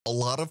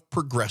A lot of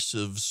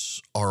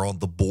progressives are on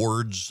the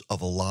boards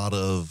of a lot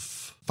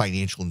of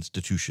financial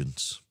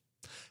institutions.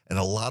 And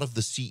a lot of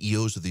the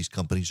CEOs of these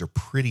companies are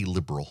pretty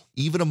liberal.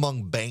 Even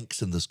among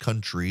banks in this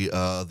country,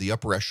 the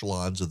upper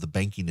echelons of the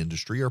banking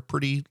industry are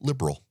pretty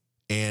liberal.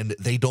 And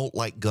they don't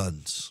like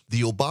guns.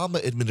 The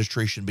Obama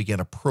administration began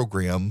a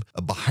program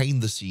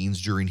behind the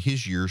scenes during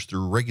his years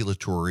through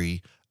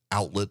regulatory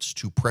outlets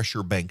to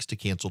pressure banks to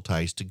cancel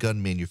ties to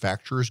gun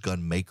manufacturers,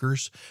 gun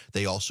makers.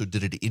 They also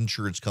did it to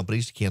insurance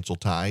companies to cancel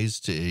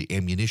ties to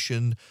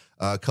ammunition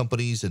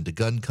companies and to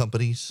gun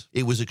companies.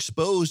 It was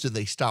exposed and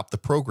they stopped the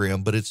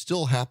program, but it's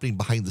still happening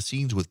behind the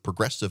scenes with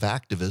progressive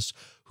activists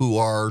who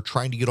are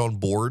trying to get on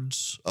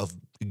boards of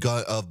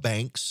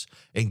banks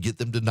and get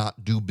them to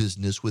not do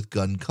business with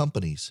gun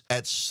companies.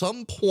 At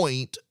some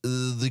point,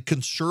 the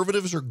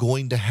conservatives are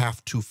going to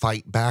have to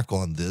fight back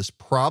on this,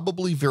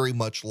 probably very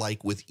much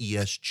like with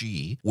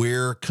ESG,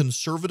 where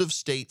conservative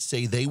states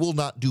say they will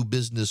not do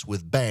business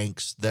with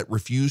banks that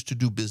refuse to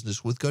do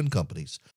business with gun companies.